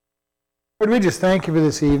Lord, we just thank you for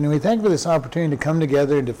this evening. We thank you for this opportunity to come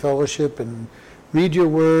together and to fellowship and read your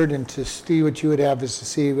word and to see what you would have us to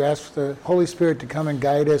see. We ask for the Holy Spirit to come and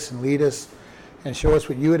guide us and lead us and show us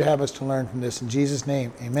what you would have us to learn from this. In Jesus'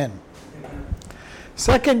 name, amen.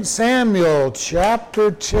 2 Samuel chapter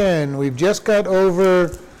 10. We've just got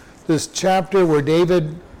over this chapter where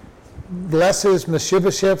David blesses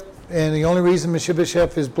Mephibosheth, and the only reason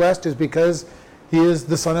Mephibosheth is blessed is because he is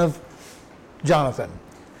the son of Jonathan.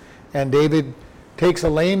 And David takes a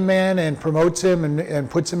lame man and promotes him and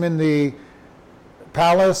puts him in the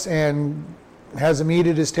palace and has him eat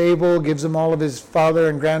at his table, gives him all of his father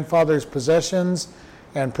and grandfather's possessions,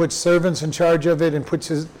 and puts servants in charge of it and puts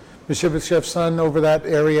his Mephibosheth's son over that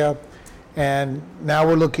area. And now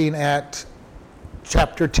we're looking at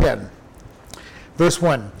chapter 10, verse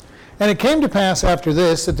 1. And it came to pass after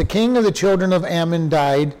this that the king of the children of Ammon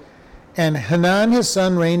died, and Hanun his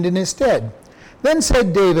son reigned in his stead. Then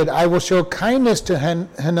said David, I will show kindness to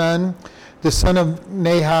Hanun the son of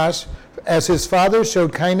Nahash, as his father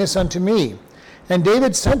showed kindness unto me. And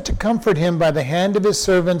David sent to comfort him by the hand of his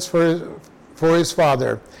servants for his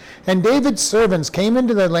father. And David's servants came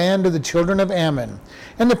into the land of the children of Ammon.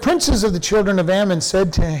 And the princes of the children of Ammon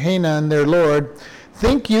said to Hanun their lord,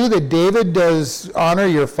 Think you that David does honor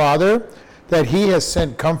your father, that he has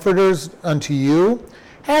sent comforters unto you?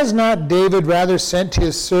 Has not David rather sent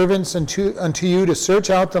his servants unto you to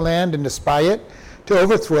search out the land and to spy it, to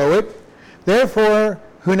overthrow it? Therefore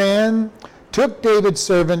Hanun took David's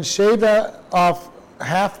servants, shaved off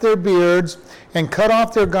half their beards, and cut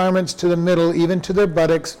off their garments to the middle, even to their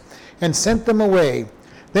buttocks, and sent them away.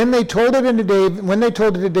 Then they told it unto David. When they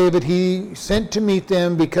told it to David, he sent to meet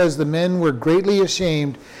them, because the men were greatly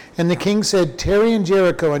ashamed. And the king said, Tarry in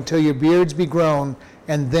Jericho until your beards be grown,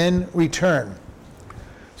 and then return.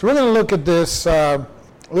 So we're going to look at this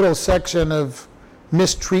little section of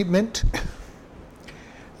mistreatment.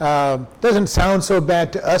 Doesn't sound so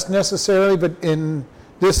bad to us necessarily, but in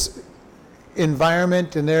this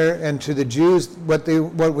environment and to the Jews, what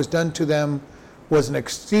was done to them was an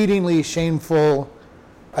exceedingly shameful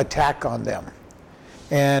attack on them.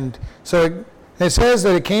 And so it says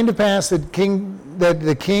that it came to pass that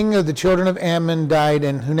the king of the children of Ammon died,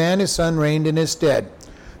 and Hanun his son reigned in his stead.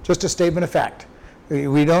 Just a statement of fact.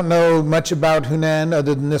 We don't know much about Hanun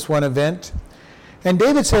other than this one event. And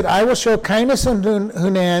David said, I will show kindness unto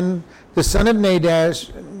Hanun, the son of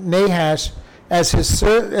Nahash, as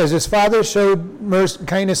his father showed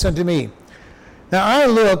kindness unto me. Now I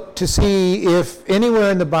looked to see if anywhere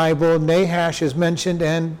in the Bible Nahash is mentioned,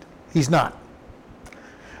 and he's not.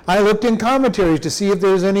 I looked in commentaries to see if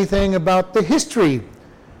there's anything about the history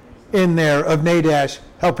in there of Nahash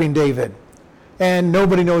helping David, and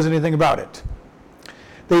nobody knows anything about it.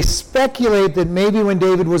 They speculate that maybe when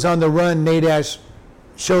David was on the run, Nahash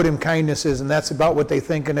showed him kindnesses, and that's about what they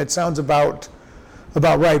think, and it sounds about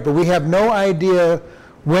right. But we have no idea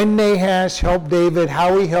when Nahash helped David,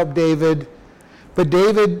 how he helped David. But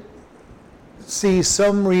David sees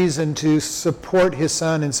some reason to support his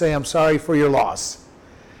son and say, I'm sorry for your loss.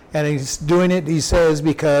 And he's doing it, he says,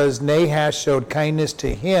 because Nahash showed kindness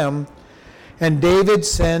to him. And David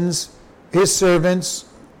sends his servants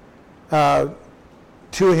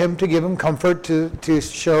to him to give him comfort, to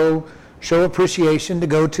show appreciation, to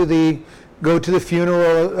go to the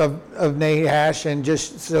funeral of Nahash and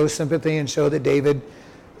just show sympathy and show that David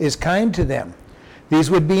is kind to them.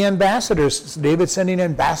 These would be ambassadors. David sending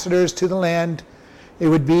ambassadors to the land. It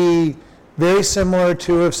would be very similar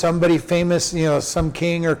to if somebody famous, some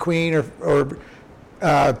king or queen or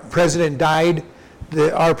president died.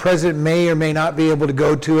 Our president may or may not be able to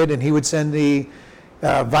go to it, and he would send the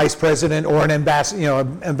vice president or an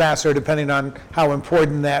ambassador, depending on how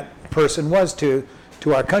important that person was to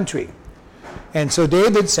our country. And so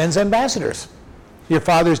David sends ambassadors. Your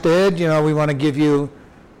father's dead, we want to give you,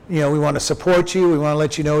 we want to support you, we want to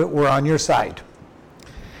let you know that we're on your side.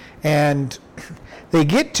 And they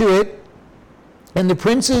get to it, and the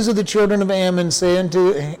princes of the children of Ammon say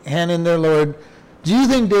unto Hanun their lord, Do you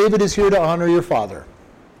think David is here to honor your father?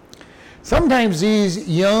 Sometimes these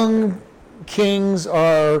young kings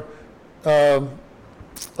are a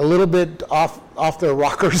little bit off their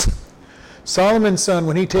rockers. Solomon's son,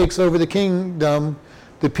 when he takes over the kingdom,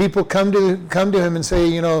 the people come to him and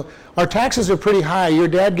say, our taxes are pretty high. Your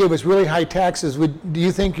dad gave us really high taxes. Do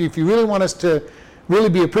you think if you really want us to really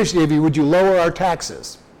be appreciative of you, would you lower our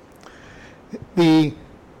taxes? The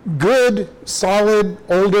good, solid,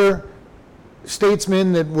 older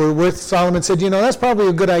statesmen that were with Solomon said, that's probably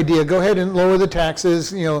a good idea. Go ahead and lower the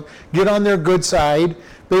taxes, get on their good side.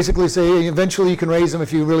 Basically say, eventually you can raise them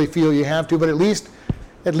if you really feel you have to, but at least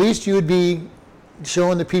you would be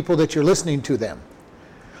showing the people that you're listening to them.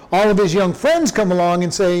 All of his young friends come along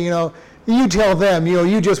and say, you tell them,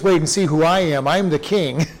 you just wait and see who I am. I'm the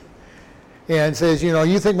king. And says,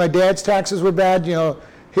 you think my dad's taxes were bad?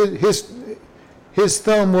 His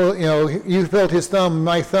thumb will, you felt his thumb,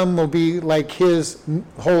 my thumb will be like his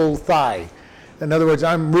whole thigh. In other words,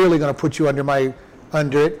 I'm really going to put you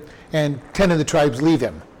under it. And 10 of the tribes leave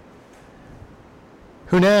him.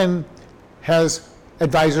 Hunan has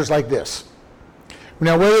advisors like this.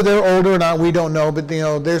 Now, whether they're older or not, we don't know, but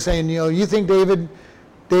they're saying, you think David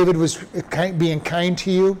was being kind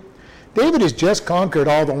to you? David has just conquered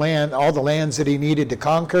all the lands that he needed to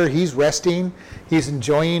conquer. He's resting. He's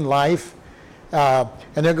enjoying life. And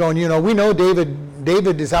they're going, we know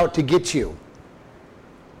David is out to get you.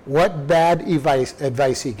 What bad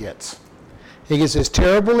advice he gets. He gets this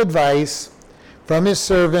terrible advice from his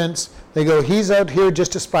servants. They go, he's out here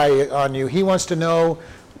just to spy on you. He wants to know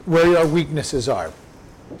where your weaknesses are.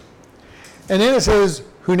 And then it says,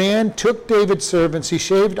 Hunan took David's servants. He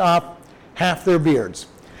shaved off half their beards.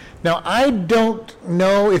 Now, I don't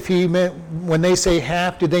know if he meant, when they say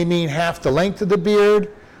half, do they mean half the length of the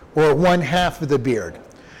beard or 1/2 of the beard?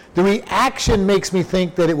 The reaction makes me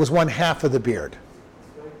think that it was 1/2 of the beard.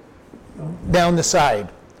 Down the side.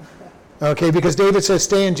 Okay, because David says,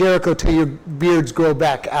 stay in Jericho till your beards grow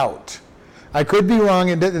back out. I could be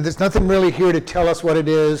wrong, and there's nothing really here to tell us what it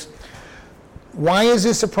is. Why is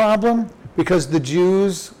this a problem? Because the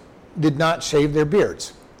Jews did not shave their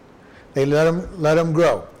beards. They let them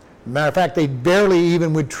grow. Matter of fact, they barely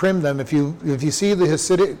even would trim them. If you see the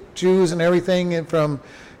Hasidic Jews and everything from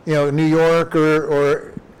New York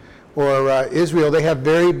or Israel, they have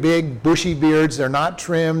very big bushy beards. They're not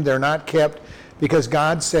trimmed. They're not kept, because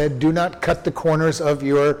God said, do not cut the corners of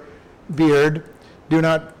your beard. Do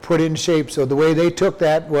not put it in shape. So the way they took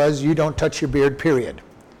that was, you don't touch your beard, period.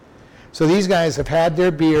 So these guys have had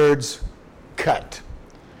their beards cut.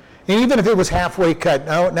 And even if it was halfway cut,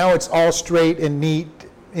 now it's all straight and neat,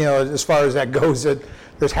 as far as that goes.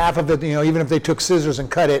 There's half of it, even if they took scissors and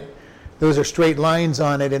cut it, those are straight lines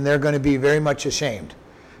on it, and they're going to be very much ashamed.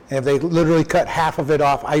 And if they literally cut half of it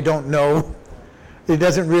off, I don't know. It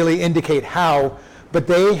doesn't really indicate how, but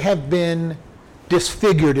they have been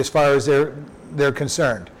disfigured as far as they're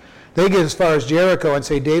concerned. They get as far as Jericho and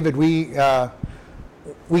say, David, we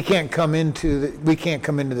can't come into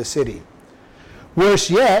the city. Worse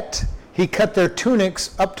yet, he cut their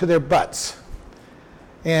tunics up to their butts.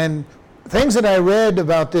 And things that I read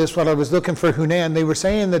about this while I was looking for Hunan, they were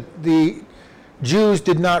saying that the Jews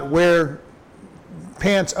did not wear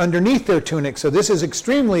pants underneath their tunics, so this is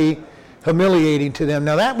extremely humiliating to them.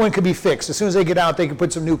 Now that one could be fixed. As soon as they get out, they can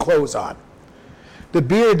put some new clothes on. The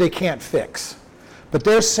beard they can't fix. But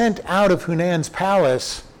they're sent out of Hunan's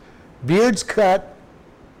palace, beards cut,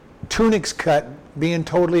 tunics cut, being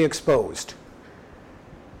totally exposed.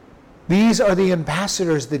 These are the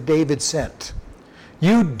ambassadors that David sent.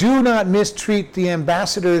 You do not mistreat the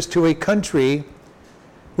ambassadors to a country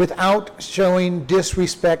without showing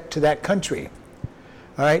disrespect to that country.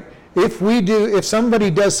 All right? If somebody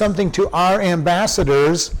does something to our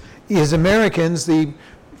ambassadors, as Americans,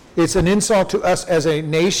 it's an insult to us as a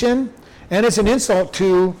nation, and it's an insult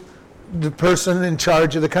to the person in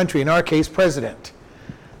charge of the country, in our case, president.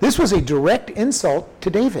 This was a direct insult to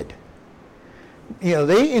David.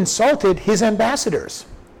 They insulted his ambassadors.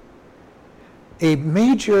 A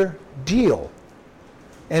major deal,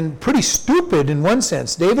 and pretty stupid in one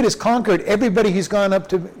sense. David has conquered everybody he's gone up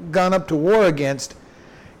to war against,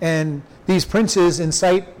 and these princes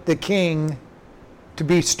incite the king to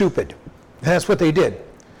be stupid. And that's what they did.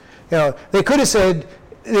 They could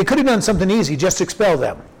have done something easy, just expel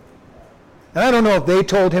them. And I don't know if they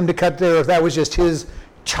told him to cut there, or if that was just his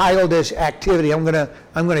childish activity. I'm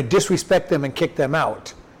gonna disrespect them and kick them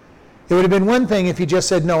out. It would have been one thing if he just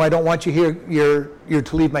said, no, I don't want you here, you're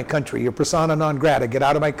to leave my country. You're persona non grata. Get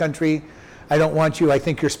out of my country. I don't want you. I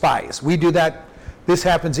think you're spies. We do that. This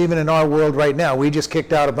happens even in our world right now. We just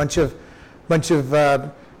kicked out a bunch of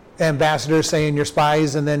ambassadors saying you're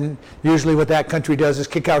spies, and then usually what that country does is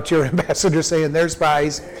kick out your ambassador saying they're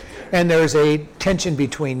spies, and there's a tension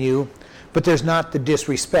between you, but there's not the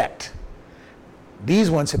disrespect. These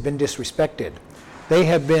ones have been disrespected. They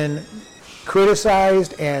have been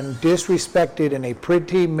criticized and disrespected in a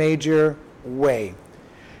pretty major way.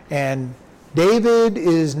 And David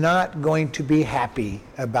is not going to be happy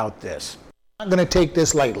about this. Not going to take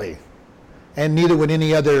this lightly. And neither would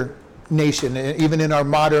any other nation, even in our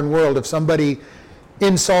modern world. If somebody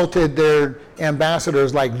insulted their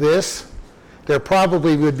ambassadors like this, there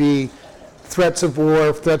probably would be threats of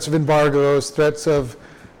war, threats of embargoes, threats of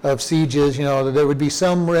sieges, there would be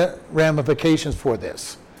some ramifications for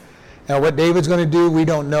this. Now, what David's going to do, we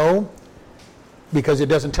don't know, because it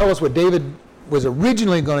doesn't tell us what David was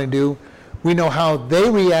originally going to do. We know how they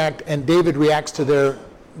react, and David reacts to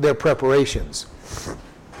their preparations.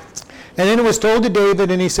 And then it was told to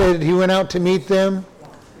David, and he said he went out to meet them,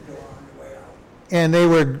 and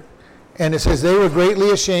it says they were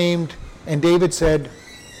greatly ashamed, and David said,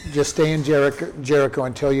 just stay in Jericho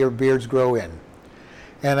until your beards grow in.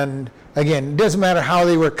 And then, again, it doesn't matter how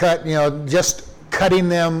they were cut, just cutting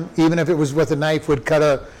them, even if it was with a knife, would cut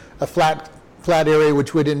a flat area,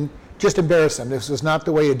 which would just embarrass them. This was not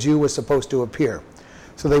the way a Jew was supposed to appear.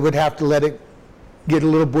 So they would have to let it get a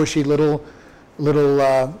little bushy, little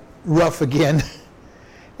rough again,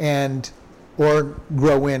 or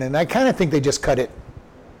grow in. And I kind of think they just cut it,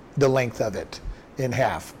 the length of it, in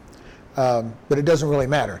half. But it doesn't really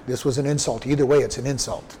matter. This was an insult. Either way, it's an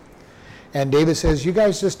insult. And David says, you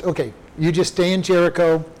guys you just stay in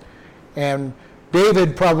Jericho. And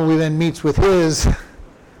David probably then meets with his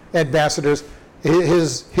ambassadors,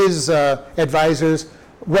 his advisors.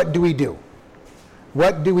 What do we do?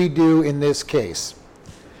 What do we do in this case?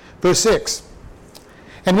 Verse 6.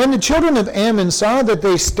 And when the children of Ammon saw that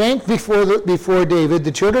they stank before David,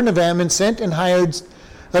 the children of Ammon sent and hired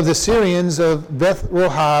of the Syrians of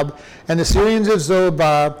Beth-Rohab and the Syrians of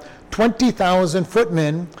Zobah 20,000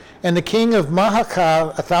 footmen, and the king of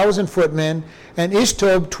Maacah 1,000 footmen, and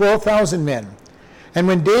Ishtob 12,000 men. And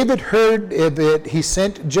when David heard of it, he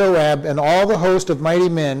sent Joab and all the host of mighty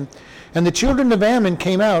men, and the children of Ammon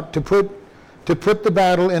came out to put the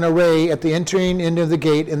battle in array at the entering into the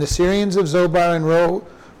gate, and the Syrians of Zobah and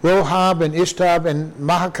Rohab and Ishtob and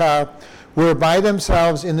Maacah were by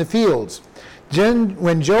themselves in the fields. Then,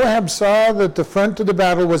 when Joab saw that the front of the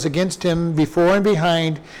battle was against him before and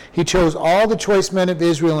behind, he chose all the choice men of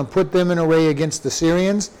Israel and put them in array against the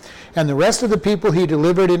Syrians. And the rest of the people he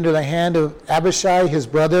delivered into the hand of Abishai his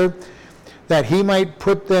brother, that he might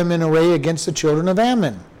put them in array against the children of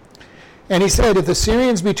Ammon. And he said, if the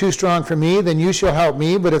Syrians be too strong for me, then you shall help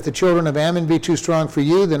me. But if the children of Ammon be too strong for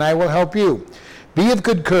you, then I will help you. Be of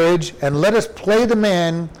good courage, and let us play the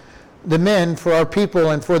men for our people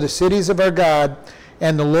and for the cities of our God,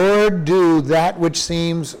 and the Lord do that which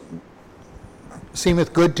seemeth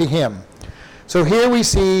good to him. So here we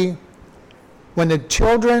see when the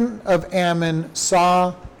children of Ammon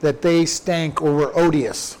saw that they stank or were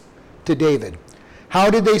odious to David. How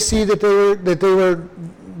did they see that they were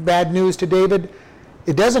bad news to David?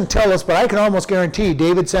 It doesn't tell us, but I can almost guarantee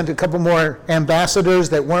David sent a couple more ambassadors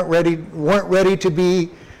that weren't ready to be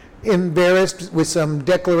embarrassed with some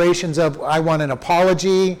declarations of, I want an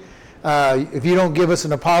apology. If you don't give us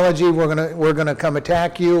an apology, we're gonna come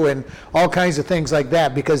attack you, and all kinds of things like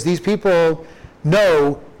that, because these people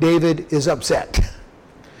know David is upset.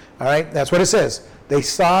 All right, that's what it says. They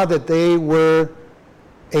saw that they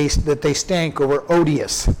stank or were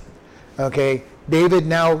odious. Okay, David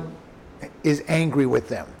now is angry with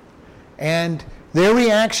them, and their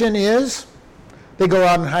reaction is they go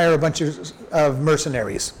out and hire a bunch of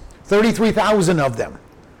mercenaries. 33,000 of them.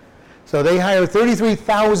 So they hire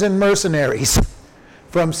 33,000 mercenaries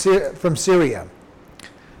from Syria.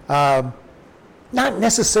 Not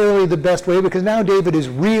necessarily the best way, because now David is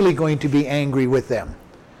really going to be angry with them.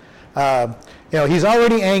 He's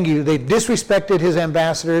already angry. They disrespected his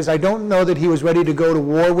ambassadors. I don't know that he was ready to go to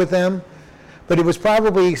war with them, but it was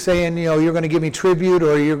probably saying, you're going to give me tribute,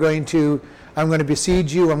 or I'm going to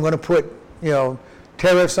besiege you, I'm going to put,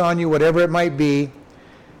 tariffs on you, whatever it might be.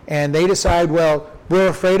 And they decide, well, we're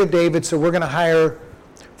afraid of David, so we're going to hire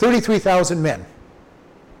 33,000 men.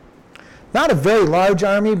 Not a very large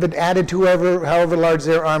army, but added to however large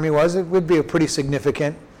their army was, it would be a pretty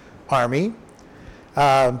significant army.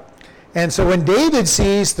 And so when David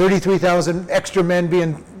sees 33,000 extra men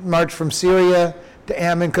being marched from Syria to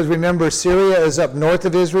Ammon, because remember, Syria is up north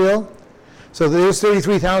of Israel, so those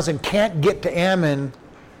 33,000 can't get to Ammon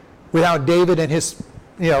without David and his,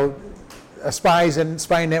 spies and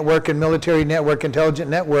spy network and military network, intelligent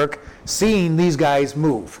network, seeing these guys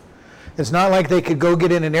move. It's not like they could go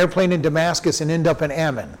get in an airplane in Damascus and end up in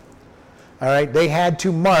Ammon. All right, they had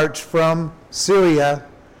to march from Syria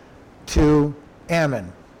to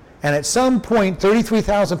Ammon. And at some point,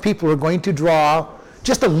 33,000 people are going to draw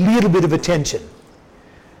just a little bit of attention.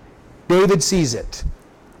 David sees it.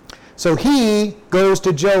 So he goes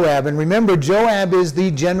to Joab, and remember, Joab is the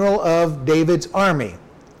general of David's army.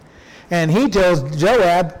 And he tells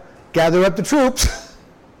Joab, gather up the troops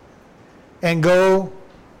and go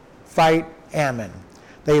fight Ammon.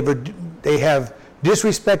 They have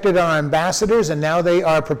disrespected our ambassadors, and now they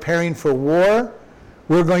are preparing for war.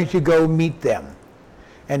 We're going to go meet them.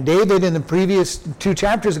 And David, in the previous 2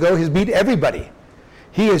 chapters ago, has beat everybody.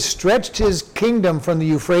 He has stretched his kingdom from the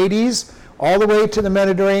Euphrates all the way to the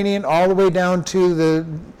Mediterranean, all the way down to the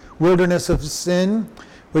wilderness of Sin,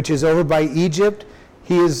 which is over by Egypt.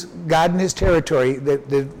 He has gotten his territory.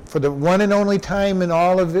 For the one and only time in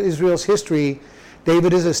all of Israel's history,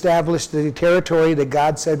 David has established the territory that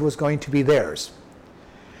God said was going to be theirs.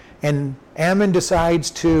 And Ammon decides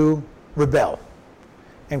to rebel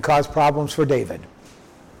and cause problems for David.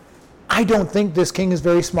 I don't think this king is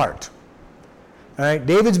very smart. All right,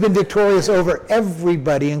 David's been victorious over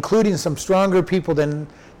everybody, including some stronger people than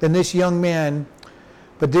this young man.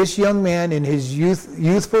 But this young man, in his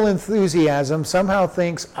youthful enthusiasm, somehow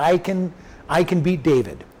thinks, I can beat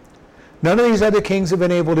David. None of these other kings have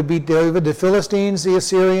been able to beat David. The Philistines, the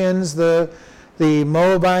Assyrians, the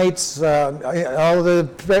Moabites, all the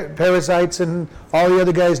Perizzites, and all the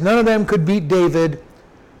other guys, none of them could beat David.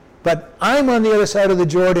 But I'm on the other side of the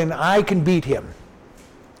Jordan. I can beat him.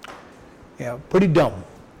 Pretty dumb.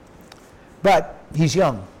 But he's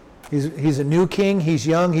young. He's a new king. He's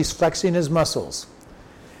young. He's flexing his muscles.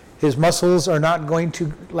 His muscles are not going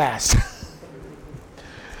to last.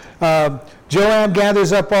 Joab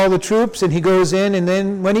gathers up all the troops, and he goes in, and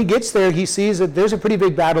then when he gets there, he sees that there's a pretty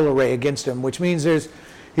big battle array against him, which means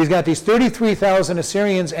he's got these 33,000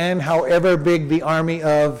 Assyrians and however big the army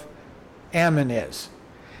of Ammon is.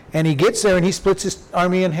 And he gets there, and he splits his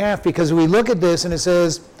army in half, because we look at this, and it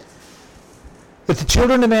says that the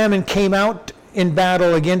children of Ammon came out in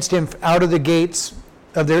battle against him out of the gates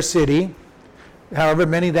of their city, however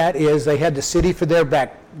many that is. They had the city for their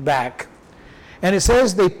back. And it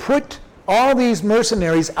says they put all these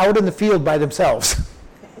mercenaries out in the field by themselves.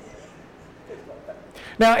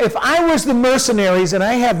 Now, if I was the mercenaries and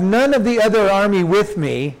I have none of the other army with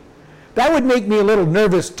me, that would make me a little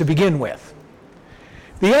nervous to begin with.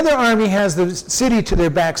 The other army has the city to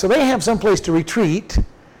their back, so they have someplace to retreat.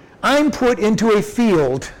 I'm put into a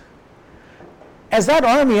field. As that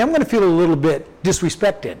army, I'm going to feel a little bit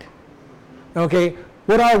disrespected. Okay,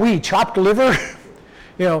 what are we, chopped liver?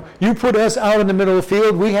 You put us out in the middle of the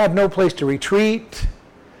field, we have no place to retreat.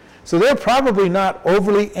 So they're probably not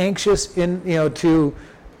overly anxious to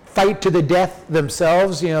fight to the death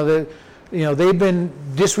themselves. They've been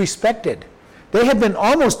disrespected. They have been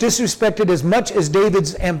almost disrespected as much as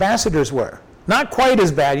David's ambassadors were. Not quite as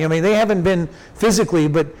bad. They haven't been physically,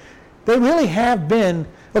 but they really have been.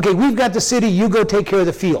 Okay, we've got the city, you go take care of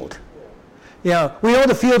the field. We know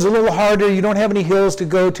the field's a little harder, you don't have any hills to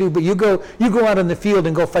go to, but you go out in the field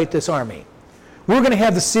and go fight this army. We're going to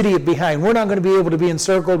have the city behind. We're not going to be able to be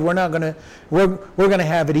encircled. We're going to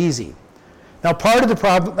have it easy. Now, part of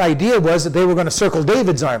the idea was that they were going to circle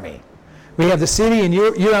David's army. We have the city, and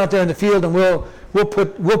you're out there in the field, and we'll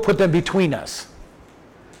put them between us.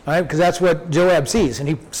 All right, because that's what Joab sees, and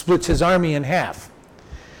he splits his army in half.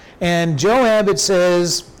 And Joab, it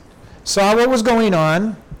says, saw what was going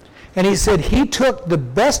on. And he said he took the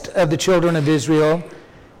best of the children of Israel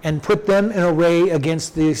and put them in array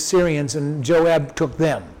against the Assyrians, and Joab took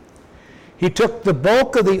them. He took the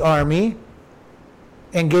bulk of the army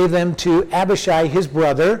and gave them to Abishai, his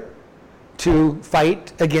brother, to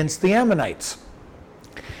fight against the Ammonites.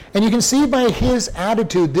 And you can see by his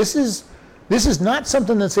attitude, this is not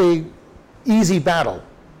something that's a easy battle.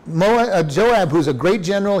 Joab, who's a great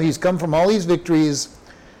general, he's come from all these victories,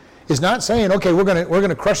 is not saying, okay, we're going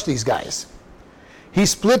to crush these guys. He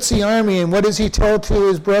splits the army, and what does he tell to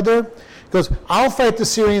his brother? He goes, I'll fight the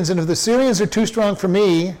Syrians, and if the Syrians are too strong for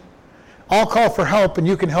me, I'll call for help, and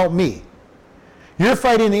you can help me. You're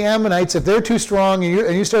fighting the Ammonites. If they're too strong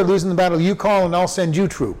and you start losing the battle, you call, and I'll send you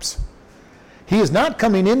troops. He is not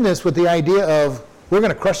coming in this with the idea of, we're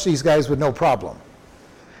going to crush these guys with no problem.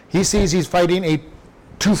 He sees he's fighting a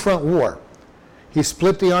two-front war. He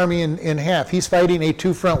split the army in half. He's fighting a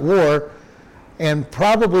two-front war and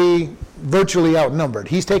probably virtually outnumbered.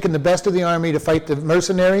 He's taken the best of the army to fight the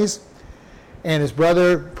mercenaries, and his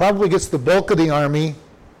brother probably gets the bulk of the army,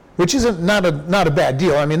 which isn't not a bad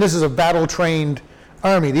deal. I mean, this is a battle-trained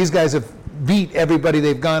army. These guys have beat everybody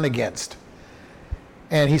they've gone against.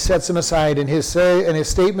 And he sets them aside, and his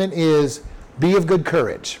statement is, be of good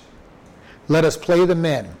courage. Let us play the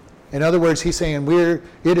men. In other words, he's saying,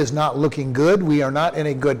 it is not looking good. We are not in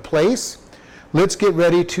a good place. Let's get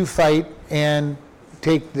ready to fight and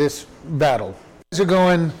take this battle. They're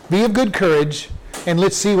going, be of good courage, and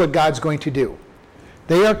let's see what God's going to do.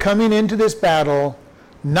 They are coming into this battle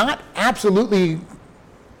not absolutely,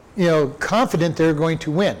 confident they're going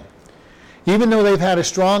to win. Even though they've had a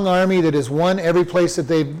strong army that has won every place that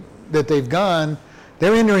they've gone,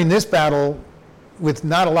 they're entering this battle with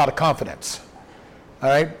not a lot of confidence. All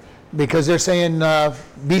right? because they're saying,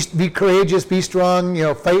 be courageous, be strong,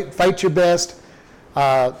 fight your best,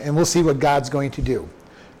 and we'll see what God's going to do.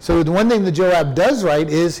 So the one thing that Joab does right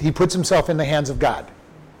is he puts himself in the hands of God.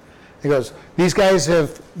 He goes, these guys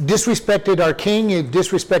have disrespected our king, they've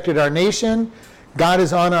disrespected our nation. God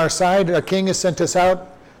is on our side, our king has sent us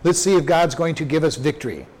out. Let's see if God's going to give us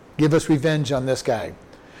victory, give us revenge on this guy,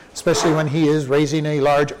 especially when he is raising a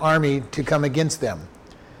large army to come against them.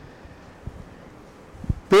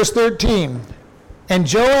 Verse 13, and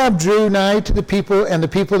Joab drew nigh to the people and the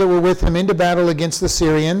people that were with him into battle against the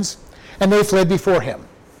Syrians, and they fled before him.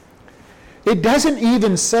 It doesn't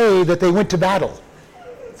even say that they went to battle.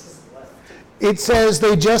 It says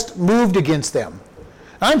they just moved against them.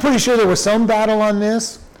 I'm pretty sure there was some battle on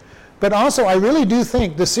this, but also I really do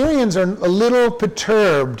think the Syrians are a little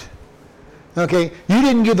perturbed. Okay, you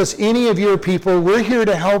didn't give us any of your people. We're here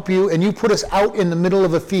to help you, and you put us out in the middle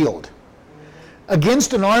of a field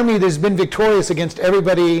against an army that's been victorious against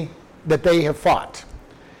everybody that they have fought.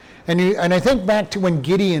 And I think back to when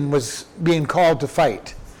Gideon was being called to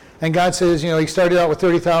fight. And God says, he started out with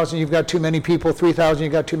 30,000, you've got too many people, 3,000,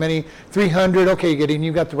 you've got too many, 300, okay, Gideon,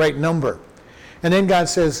 you've got the right number. And then God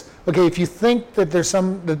says, okay, if you think that there's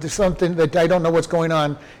something that I don't know what's going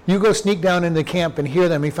on, you go sneak down in the camp and hear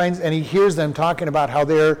them. He hears them talking about how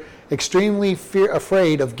they're extremely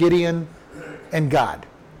afraid of Gideon and God,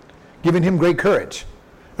 giving him great courage.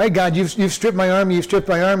 Right, God, you've stripped my army,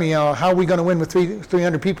 how are we going to win with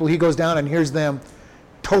 300 people? He goes down and hears them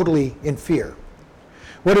totally in fear.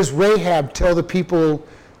 What does Rahab tell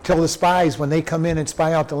the spies when they come in and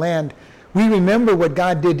spy out the land? We remember what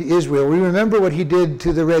God did to Israel. We remember what he did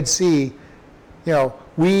to the Red Sea.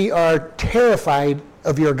 We are terrified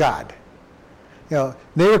of your God. They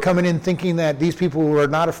were coming in thinking that these people were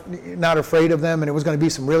not afraid of them and it was going to be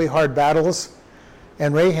some really hard battles.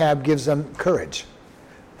 And Rahab gives them courage.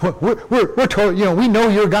 We're told, we know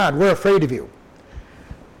your God. We're afraid of you.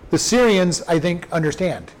 The Syrians, I think,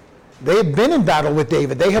 understand. They have been in battle with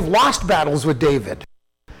David. They have lost battles with David.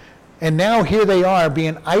 And now here they are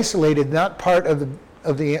being isolated, not part of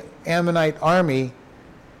the Ammonite army.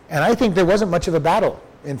 And I think there wasn't much of a battle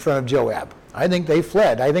in front of Joab. I think they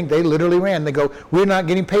fled. I think they literally ran. They go, we're not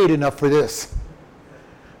getting paid enough for this.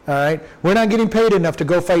 All right? We're not getting paid enough to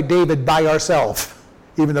go fight David by ourselves,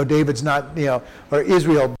 even though David's not, or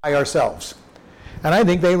Israel by ourselves. And I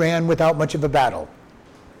think they ran without much of a battle.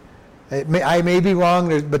 I may be wrong,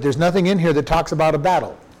 but there's nothing in here that talks about a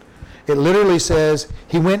battle. It literally says,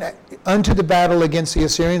 he went unto the battle against the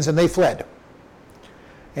Assyrians and they fled.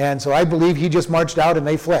 And so I believe he just marched out and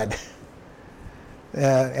they fled.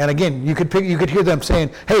 And again, you could hear them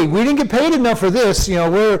saying, hey, we didn't get paid enough for this,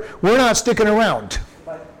 we're not sticking around.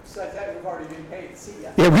 But besides that, we've already been paid. See ya.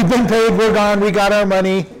 Yeah, we've been paid, we're gone, we got our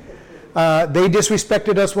money. They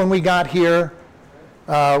disrespected us when we got here,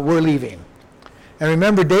 we're leaving. And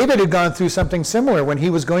remember, David had gone through something similar when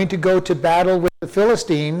he was going to go to battle with the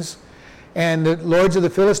Philistines, and the lords of the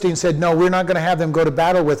Philistines said, no, we're not going to have them go to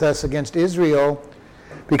battle with us against Israel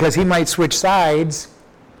because he might switch sides.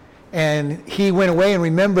 And he went away, and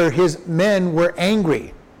remember, his men were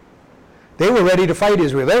angry. They were ready to fight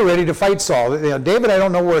Israel. They were ready to fight Saul. David, I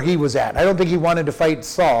don't know where he was at. I don't think he wanted to fight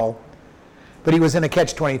Saul, but he was in a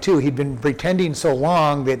catch-22. He'd been pretending so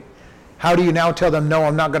long that how do you now tell them, no,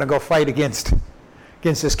 I'm not going to go fight against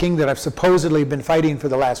this king that I've supposedly been fighting for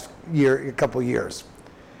the last a couple years.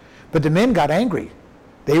 But the men got angry.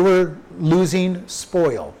 They were losing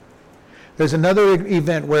spoil. There's another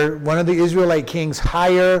event where one of the Israelite kings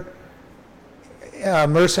hire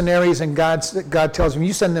mercenaries, and God tells them,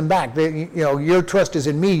 you send them back. Your trust is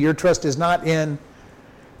in me. Your trust is not in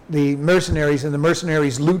the mercenaries, and the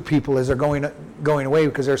mercenaries loot people as they're going away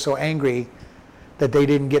because they're so angry that they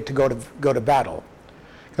didn't get to go to battle.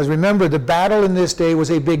 Because remember, the battle in this day was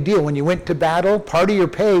a big deal. When you went to battle, part of your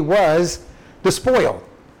pay was the spoil.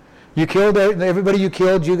 You killed everybody you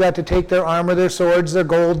killed. You got to take their armor, their swords, their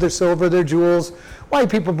gold, their silver, their jewels. Why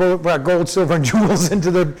people brought gold, silver, and jewels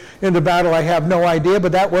into battle, I have no idea,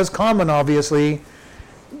 but that was common, obviously,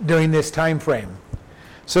 during this time frame.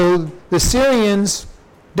 So the Syrians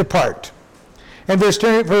depart. And verse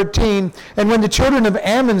 13, and when the children of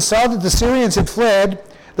Ammon saw that the Syrians had fled,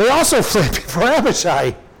 they also fled before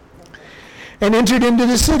Abishai and entered into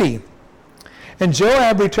the city. And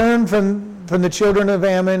Joab returned from the children of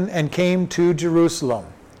Ammon and came to Jerusalem.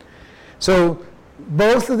 So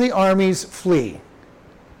both of the armies flee.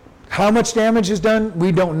 How much damage is done,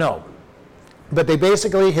 we don't know. But they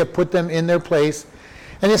basically have put them in their place.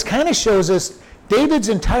 And this kind of shows us David's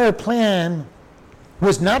entire plan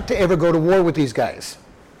was not to ever go to war with these guys.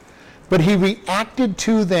 But he reacted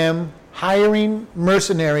to them hiring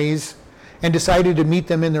mercenaries and decided to meet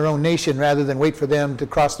them in their own nation rather than wait for them to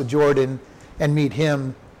cross the Jordan and meet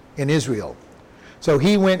him in Israel. So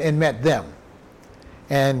he went and met them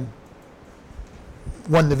and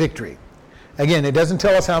won the victory. Again, it doesn't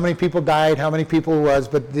tell us how many people died, how many people it was,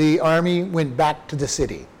 but the army went back to the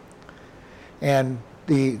city. And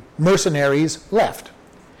the mercenaries left.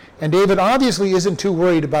 And David obviously isn't too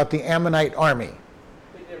worried about the Ammonite army.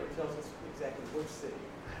 It never tells us exactly which city.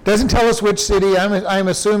 Doesn't tell us which city. I'm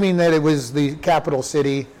assuming that it was the capital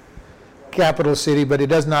city, but it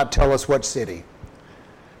does not tell us what city.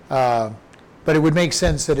 But it would make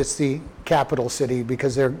sense that it's the capital city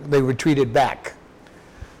because they retreated back.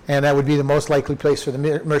 And that would be the most likely place for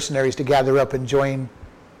the mercenaries to gather up and join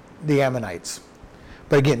the Ammonites.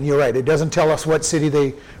 But again, you're right. It doesn't tell us what city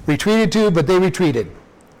they retreated to, but they retreated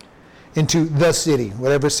into the city,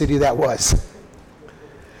 whatever city that was.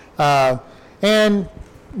 And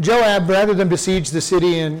Joab, rather than besiege the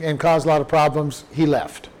city and cause a lot of problems, he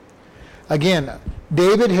left. Again,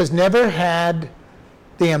 David has never had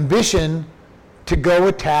the ambition to go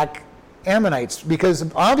attack Ammonites,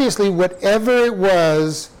 because obviously whatever it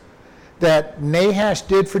was that Nahash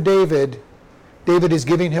did for David, David is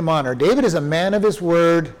giving him honor. David is a man of his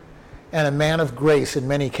word and a man of grace in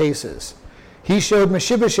many cases. He showed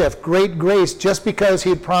Mephibosheth great grace just because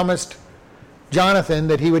he had promised Jonathan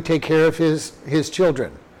that he would take care of his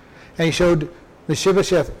children. And he showed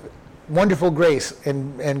Mephibosheth wonderful grace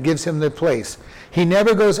and gives him the place. He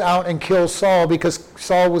never goes out and kills Saul because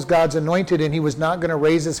Saul was God's anointed and he was not going to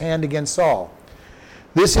raise his hand against Saul.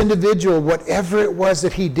 This individual, whatever it was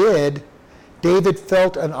that he did, David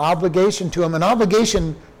felt an obligation to him, an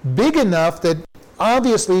obligation big enough that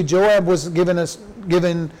obviously Joab was given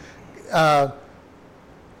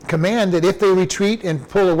command that if they retreat and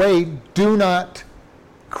pull away, do not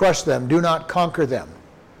crush them, do not conquer them.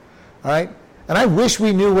 All right? And I wish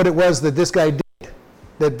we knew what it was that this guy did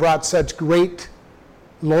that brought such great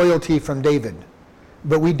loyalty from David,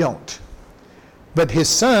 but we don't. But his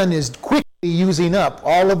son is quickly using up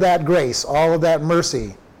all of that grace, all of that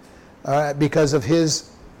mercy, because of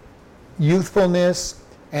his youthfulness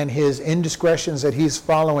and his indiscretions that he's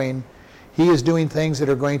following. He is doing things that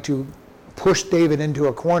are going to push David into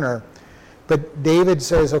a corner. But David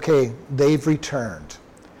says, okay, they've returned.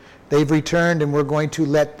 They've returned and we're going to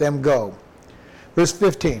let them go. Verse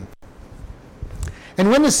 15. And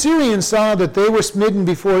when the Syrians saw that they were smitten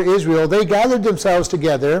before Israel, they gathered themselves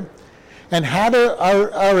together, and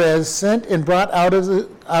Hadarezer sent and brought out of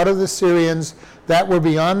the Syrians that were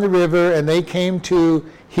beyond the river, and they came to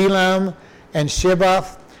Helam and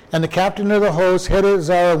Shebath, and the captain of the host,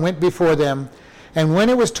 Hadarezer, went before them. And when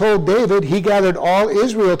it was told David, he gathered all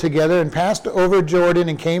Israel together and passed over Jordan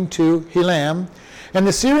and came to Helam. And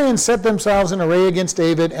the Syrians set themselves in array against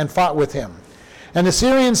David and fought with him. And the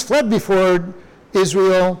Syrians fled before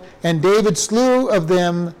Israel, and David slew of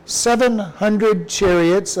them 700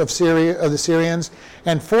 chariots of the Syrians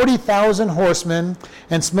and 40,000 horsemen,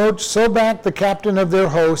 and smote so back the captain of their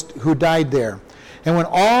host, who died there. And when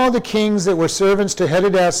all the kings that were servants to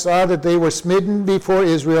Hadarezer saw that they were smitten before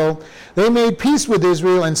Israel, they made peace with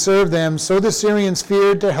Israel and served them. So the Syrians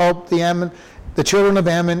feared to help the children of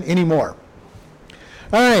Ammon anymore.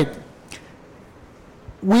 All right.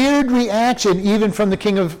 Weird reaction even from the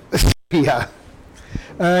king of Syria.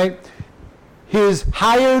 All right. His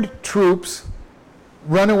hired troops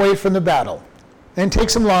run away from the battle and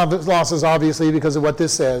take some losses, obviously, because of what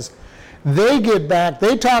this says. They get back,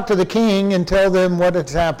 they talk to the king and tell them what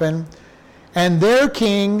has happened, and their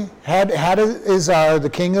king, Hadarezer, the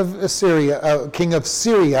king of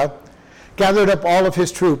Syria, gathered up all of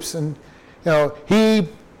his troops, and he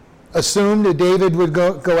assumed that David would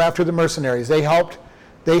go after the mercenaries. They helped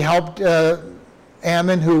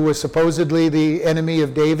Ammon, who was supposedly the enemy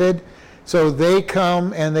of David, so they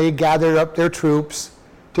come and they gather up their troops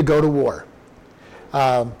to go to war.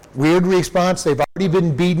 Weird response. They've already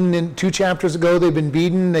been beaten. In 2 chapters ago, they've been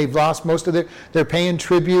beaten. They've lost most of they're paying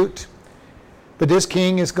tribute. But this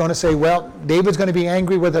king is going to say, well, David's going to be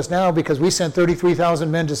angry with us now because we sent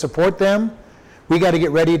 33,000 men to support them. We got to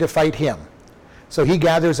get ready to fight him. So he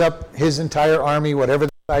gathers up his entire army, whatever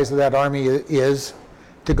the size of that army is,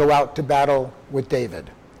 to go out to battle with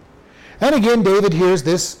David. And again, David hears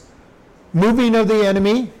this moving of the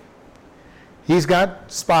enemy. He's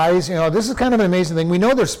got spies. This is kind of an amazing thing. We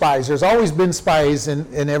know there's spies. There's always been spies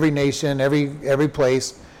in every nation, every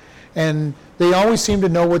place. And they always seem to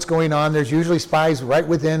know what's going on. There's usually spies right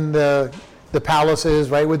within the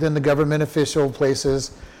palaces, right within the government official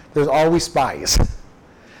places. There's always spies.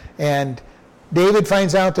 And David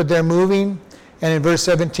finds out that they're moving, And in verse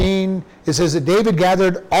 17, it says that David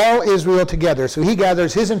gathered all Israel together. So he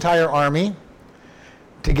gathers his entire army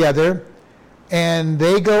together, and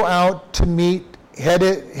they go out to meet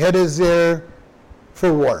Hadazer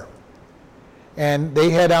for war. And they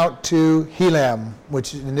head out to Helam,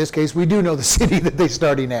 which in this case, we do know the city that they're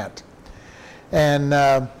starting at. And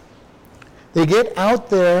they get out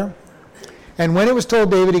there, and when it was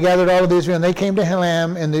told David, he gathered all of Israel, and they came to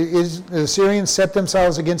Helam, and the Syrians set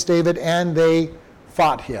themselves against David, and they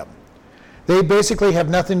fought him. They basically have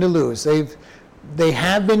nothing to lose. They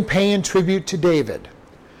have been paying tribute to David.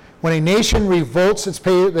 When a nation revolts that's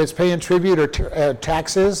paying tribute or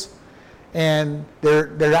taxes, and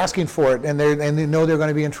they're asking for it, and they know they're going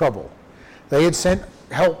to be in trouble. They had sent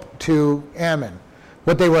help to Ammon.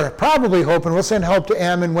 What they were probably hoping, we'll send help to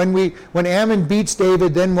Ammon. When Ammon beats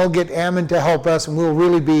David, then we'll get Ammon to help us, and we'll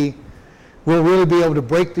really be able to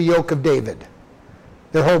break the yoke of David.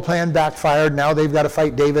 Their whole plan backfired. Now they've got to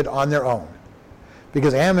fight David on their own,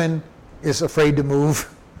 because Ammon is afraid to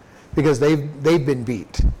move because they've been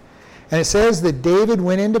beat. And it says that David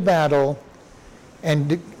went into battle,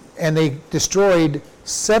 and they destroyed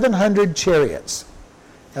 700 chariots.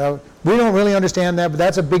 We don't really understand that, but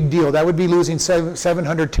that's a big deal. That would be losing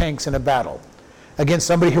 700 tanks in a battle against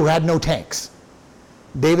somebody who had no tanks.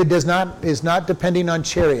 David is not depending on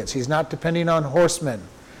chariots. He's not depending on horsemen.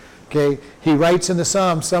 Okay, he writes in the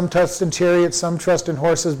Psalms, some trust in chariots, some trust in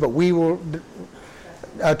horses, but we will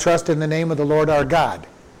trust in the name of the Lord our God.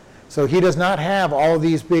 So he does not have all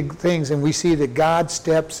these big things, and we see that God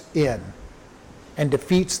steps in and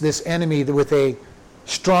defeats this enemy with a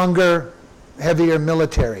stronger, heavier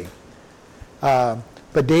military. But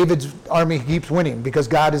David's army keeps winning because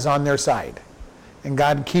God is on their side. And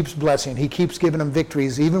God keeps blessing. He keeps giving them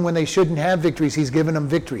victories. Even when they shouldn't have victories, he's given them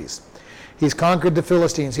victories. He's conquered the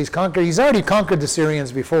Philistines. He's already conquered the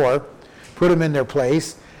Syrians before, put them in their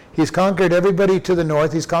place. He's conquered everybody to the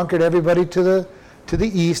north. He's conquered everybody to the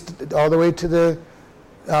east, all the way to the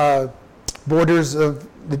borders of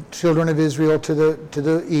the children of Israel to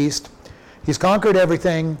the east. He's conquered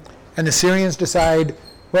everything, and the Syrians decide,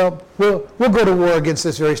 well, we'll go to war against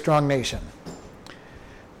this very strong nation.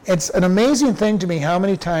 It's an amazing thing to me how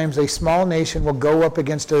many times a small nation will go up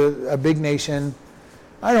against a big nation.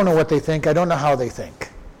 I don't know what they think. I don't know how they think.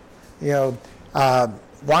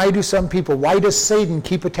 Why does Satan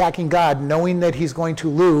keep attacking God knowing that he's going to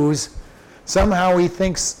lose? Somehow he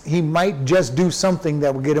thinks he might just do something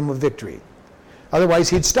that will get him a victory. Otherwise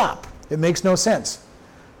he'd stop. It makes no sense.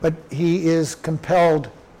 But he is compelled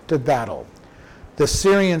to battle. The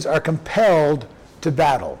Syrians are compelled to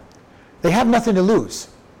battle. They have nothing to lose.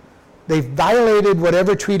 They've violated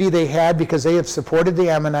whatever treaty they had because they have supported the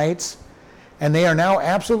Ammonites, and they are now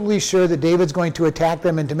absolutely sure that David's going to attack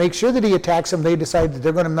them, and to make sure that he attacks them, they decide that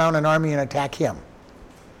they're going to mount an army and attack him.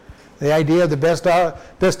 The idea of the best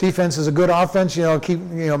defense is a good offense,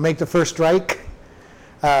 make the first strike.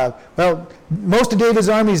 Most of David's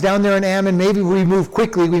army is down there in Ammon. Maybe we move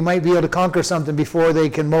quickly, we might be able to conquer something before they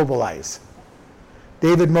can mobilize.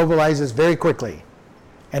 David mobilizes very quickly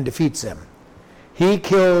and defeats them. He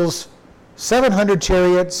kills 700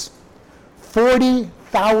 chariots,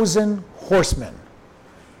 40,000 horsemen.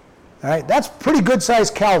 All right, that's pretty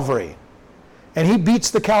good-sized cavalry. And he beats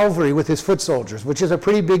the cavalry with his foot soldiers, which is a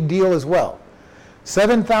pretty big deal as well.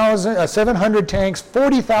 700 tanks,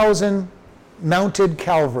 40,000 mounted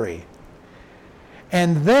cavalry.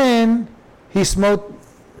 And then he smote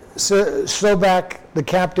Shobak, the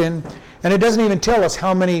captain, and it doesn't even tell us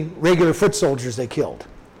how many regular foot soldiers they killed.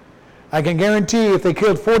 I can guarantee if they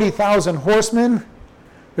killed 40,000 horsemen,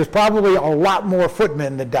 there's probably a lot more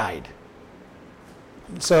footmen that died.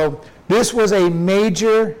 So this was a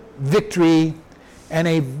major victory and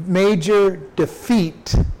a major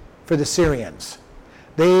defeat for the Syrians.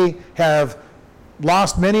 They have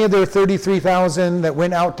lost many of their 33,000 that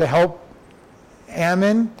went out to help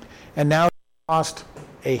Ammon, and now lost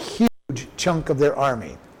a huge chunk of their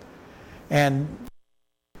army. And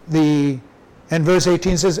verse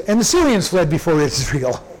 18 says, and the Syrians fled before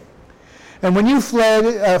Israel. And when you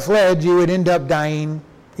fled, you would end up dying.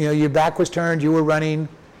 Your back was turned, you were running.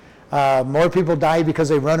 More people die because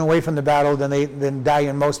they run away from the battle than die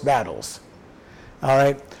in most battles. All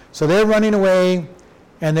right, so they're running away,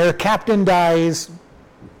 and their captain dies.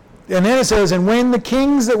 And then it says, and when the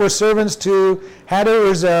kings that were servants to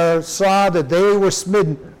Hadarezer saw that they were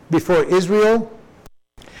smitten before Israel,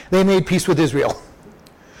 they made peace with Israel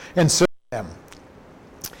and served them.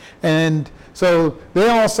 And so they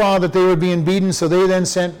all saw that they were being beaten, so they then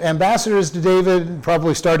sent ambassadors to David,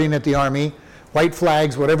 probably starting at the army, white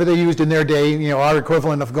flags, whatever they used in their day, our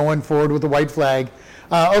equivalent of going forward with the white flag.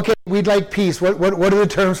 Okay, we'd like peace. What are the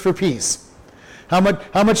terms for peace? How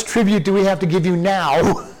much tribute do we have to give you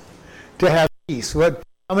now to have peace?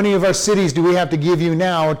 How many of our cities do we have to give you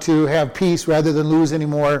now to have peace rather than lose any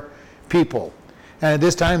more people? And at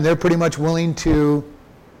this time, they're pretty much willing to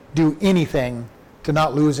do anything to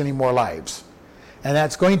not lose any more lives. And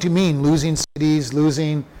that's going to mean losing cities,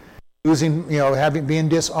 losing, being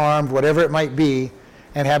disarmed, whatever it might be,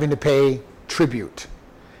 and having to pay tribute.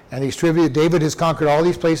 And these tribute, David has conquered all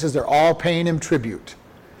these places. They're all paying him tribute,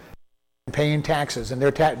 paying taxes, and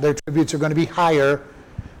their tributes are going to be higher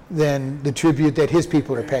than the tribute that his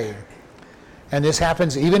people are paying. And this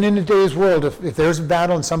happens even in today's world. If there's a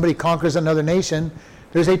battle and somebody conquers another nation,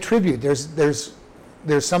 there's a tribute. There's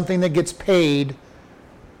something that gets paid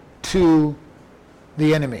to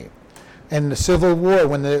the enemy. And the Civil War,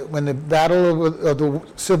 when the battle of the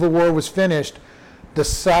Civil War was finished, the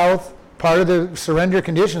South, part of the surrender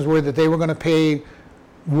conditions were that they were going to pay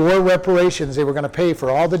war reparations. They were going to pay for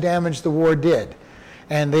all the damage the war did.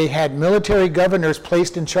 And they had military governors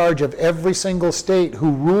placed in charge of every single state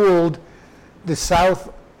who ruled the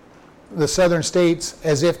southern states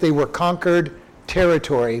as if they were conquered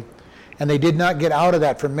territory. And they did not get out of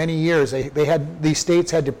that for many years. These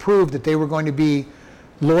states had to prove that they were going to be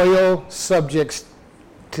loyal subjects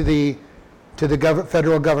to the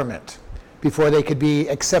federal government before they could be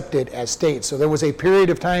accepted as states. So there was a period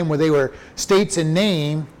of time where they were states in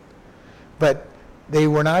name, but they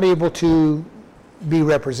were not able to be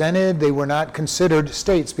represented. They were not considered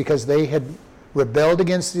states because they had rebelled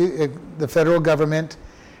against the federal government,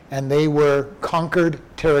 and they were conquered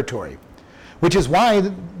territory. Which is why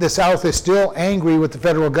the South is still angry with the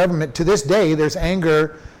federal government. To this day, there's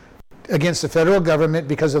anger against the federal government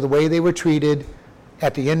because of the way they were treated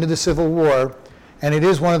at the end of the Civil War. And it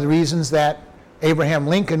is one of the reasons that Abraham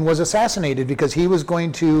Lincoln was assassinated, because he was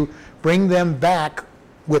going to bring them back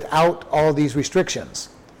without all these restrictions.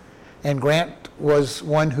 And Grant was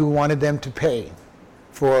one who wanted them to pay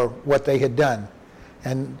for what they had done.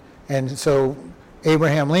 And so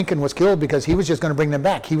Abraham Lincoln was killed because he was just going to bring them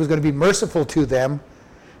back. He was going to be merciful to them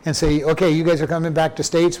and say, okay, you guys are coming back to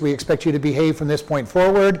states. We expect you to behave from this point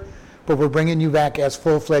forward, but we're bringing you back as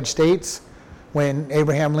full-fledged states. When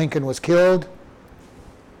Abraham Lincoln was killed,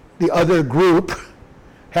 the other group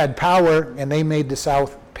had power, and they made the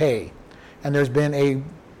South pay. And there's been a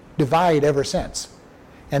divide ever since.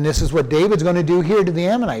 And this is what David's going to do here to the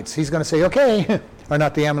Ammonites. He's going to say, okay, or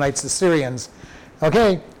not the Ammonites, the Syrians,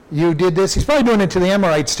 okay, you did this. He's probably doing it to the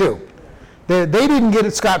Amorites too. They didn't get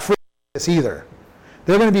it scot-free this either.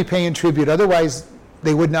 They're going to be paying tribute. Otherwise,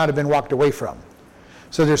 they would not have been walked away from.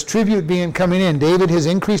 So there's tribute coming in. David has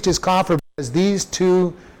increased his coffer because these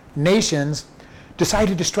two nations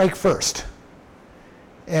decided to strike first.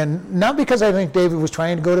 And not because I think David was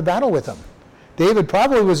trying to go to battle with them. David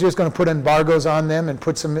probably was just going to put embargoes on them and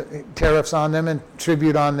put some tariffs on them and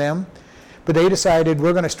tribute on them. But they decided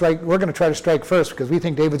we're going to try to strike first because we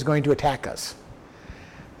think David's going to attack us.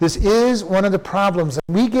 This is one of the problems.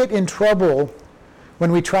 We get in trouble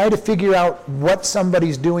when we try to figure out what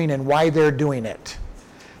somebody's doing and why they're doing it.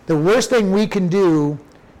 The worst thing we can do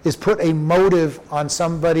is put a motive on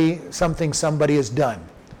something somebody has done.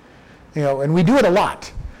 And we do it a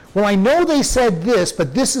lot. Well, I know they said this,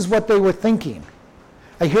 but this is what they were thinking.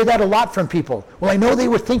 I hear that a lot from people. Well, I know they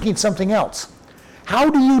were thinking something else. How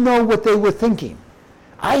do you know what they were thinking?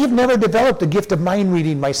 I have never developed a gift of mind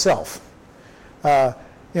reading myself. I've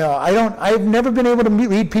never been able to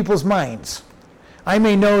read people's minds. I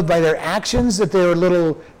may know by their actions that they're a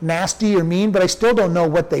little nasty or mean, but I still don't know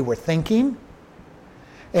what they were thinking.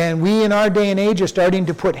 And we in our day and age are starting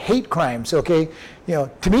to put hate crimes, okay?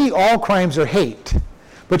 To me, all crimes are hate.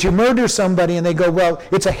 But you murder somebody and they go, well,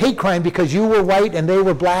 it's a hate crime because you were white and they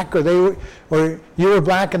were black, or you were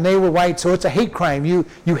black and they were white, so it's a hate crime. You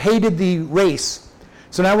hated the race.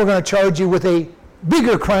 So now we're going to charge you with a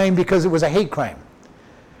bigger crime because it was a hate crime.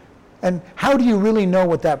 And how do you really know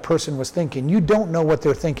what that person was thinking? You don't know what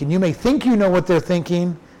they're thinking. You may think you know what they're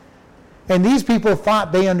thinking. And these people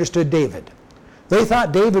thought they understood David. They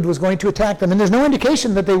thought David was going to attack them, and there's no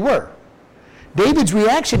indication that they were. David's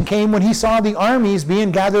reaction came when he saw the armies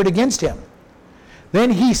being gathered against him. Then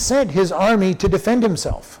he sent his army to defend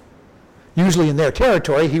himself. Usually in their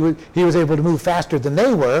territory, he was able to move faster than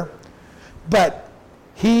they were, but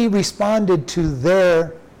he responded to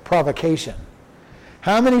their provocation.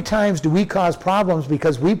 How many times do we cause problems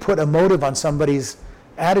because we put a motive on somebody's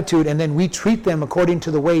attitude and then we treat them according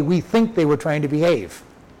to the way we think they were trying to behave?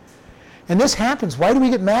 And this happens. Why do we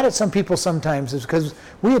get mad at some people sometimes? It's because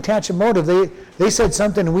we attach a motive. They said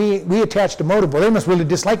something and we attached a motive. Well, they must really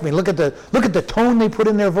dislike me. Look at the tone they put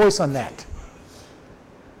in their voice on that.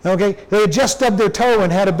 Okay? They had just stubbed their toe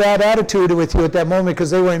and had a bad attitude with you at that moment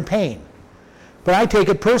because they were in pain. But I take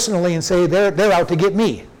it personally and say they're out to get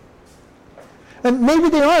me. And maybe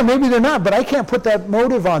they are, maybe they're not, but I can't put that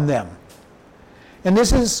motive on them. And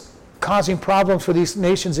this is causing problems for these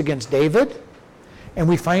nations against David, and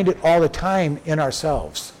we find it all the time in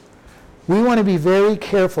ourselves. We want to be very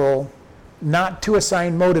careful not to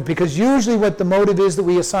assign motive, because usually what the motive is that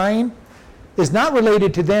we assign is not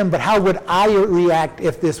related to them, but how would I react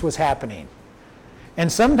if this was happening?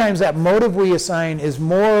 And sometimes that motive we assign is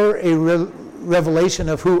more a revelation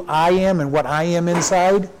of who I am and what I am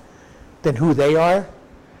inside than who they are.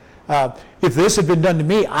 If this had been done to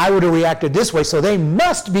me, I would have reacted this way, so they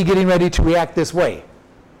must be getting ready to react this way.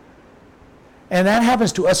 And that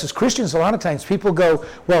happens to us as Christians a lot of times. People go,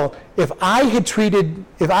 well, if I had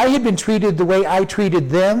been treated the way I treated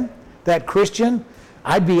them, that Christian,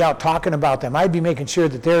 I'd be out talking about them. I'd be making sure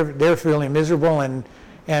that they're feeling miserable,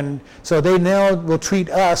 and so they now will treat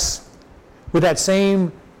us with that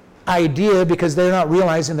same idea, because they're not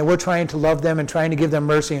realizing that we're trying to love them and trying to give them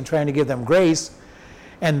mercy and trying to give them grace,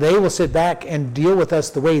 and they will sit back and deal with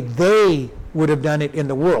us the way they would have done it in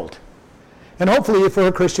the world. And hopefully, if we're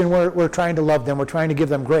a Christian, we're trying to love them, we're trying to give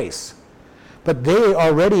them grace. But they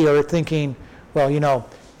already are thinking, well,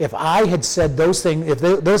 if I had said those things, if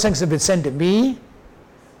those things had been said to me,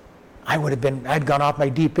 I'd gone off my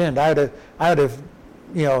deep end. I would have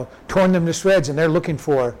torn them to shreds, and they're looking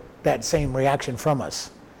for that same reaction from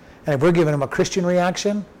us. And if we're giving them a Christian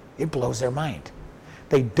reaction, it blows their mind.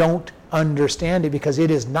 They don't understand it, because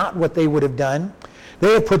it is not what they would have done.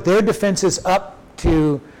 They have put their defenses up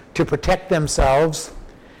to protect themselves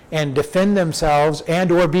and defend themselves,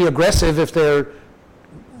 and or be aggressive if they're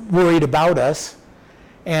worried about us.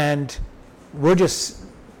 And we're just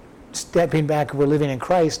stepping back, we're living in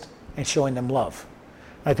Christ and showing them love.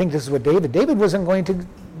 I think this is what David wasn't going to,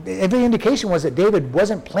 every indication was that David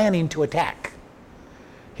wasn't planning to attack.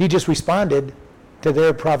 He just responded to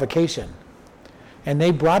their provocation. And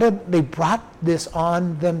they brought this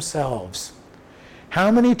on themselves.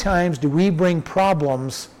 How many times do we bring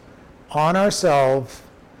problems on ourselves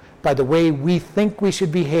by the way we think we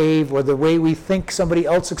should behave, or the way we think somebody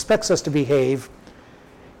else expects us to behave,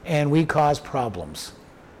 and we cause problems?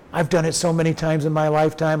 I've done it so many times in my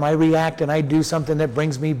lifetime. I react and I do something that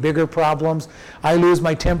brings me bigger problems. I lose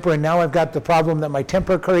my temper, and now I've got the problem that my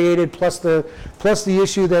temper created, plus the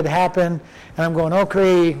issue that happened, and I'm going,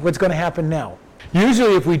 okay, what's going to happen now?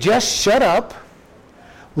 Usually if we just shut up,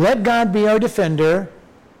 let God be our defender,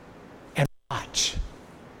 and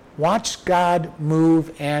watch God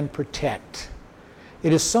move and protect.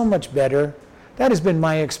 It is so much better. That has been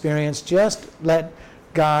my experience. Just let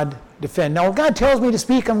God defend. Now, if God tells me to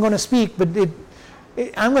speak, I'm going to speak, but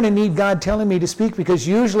I'm going to need God telling me to speak, because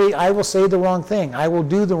usually I will say the wrong thing. I will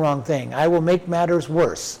do the wrong thing. I will make matters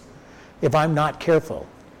worse if I'm not careful.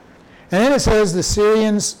 And then it says the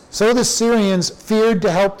Syrians feared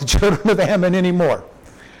to help the children of Ammon anymore.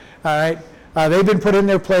 All right? They've been put in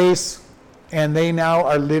their place, and they now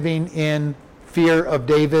are living in fear of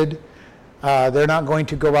David. They're not going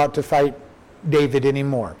to go out to fight David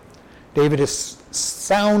anymore. David has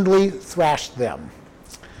soundly thrashed them.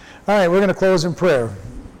 All right, we're going to close in prayer.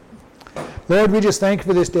 Lord, we just thank you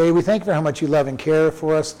for this day. We thank you for how much you love and care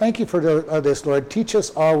for us. Thank you for this, Lord. Teach us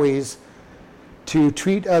always to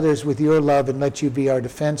treat others with your love and let you be our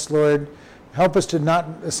defense, Lord. Help us to not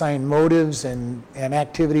assign motives and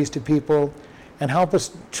activities to people, and help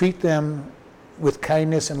us treat them with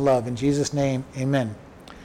kindness and love. In Jesus' name, amen.